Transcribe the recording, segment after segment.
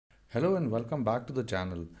Hello and welcome back to the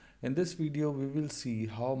channel. In this video we will see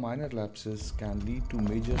how minor lapses can lead to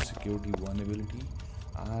major security vulnerability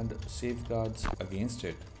and safeguards against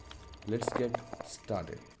it. Let's get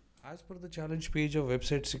started. As per the challenge page of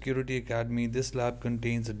Website Security Academy, this lab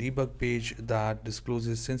contains a debug page that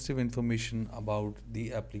discloses sensitive information about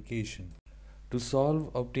the application. To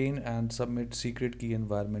solve, obtain and submit secret key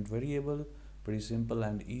environment variable, pretty simple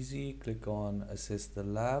and easy. Click on Assess the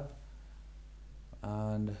lab,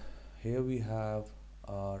 and here we have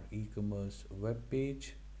our e-commerce web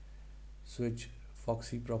page. Switch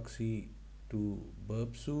Foxy Proxy to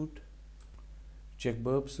burp suit. Check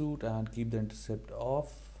burp suit and keep the intercept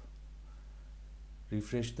off.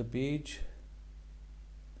 Refresh the page.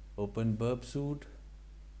 Open burp suit.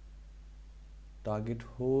 Target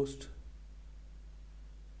host.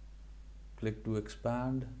 Click to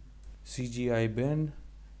expand. CGI bin.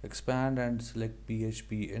 Expand and select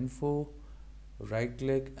PHP info. Right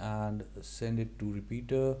click and send it to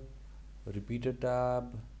repeater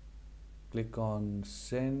tab. Click on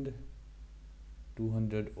send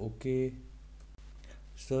 200 OK.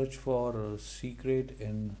 Search for a secret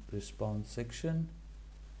in response section,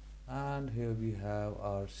 and here we have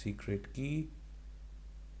our secret key.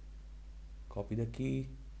 Copy the key.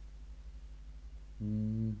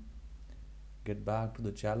 Get back to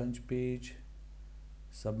the challenge page,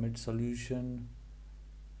 submit solution,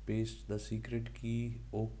 paste the secret key,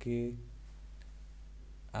 OK,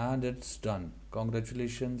 and it's done.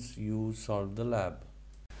 Congratulations, you solved the lab.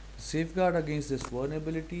 Safeguard against this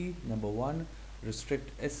vulnerability: number 1, restrict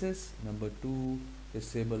access; number 2,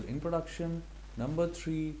 disable in production; number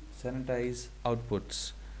 3, sanitize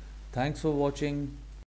outputs. Thanks for watching.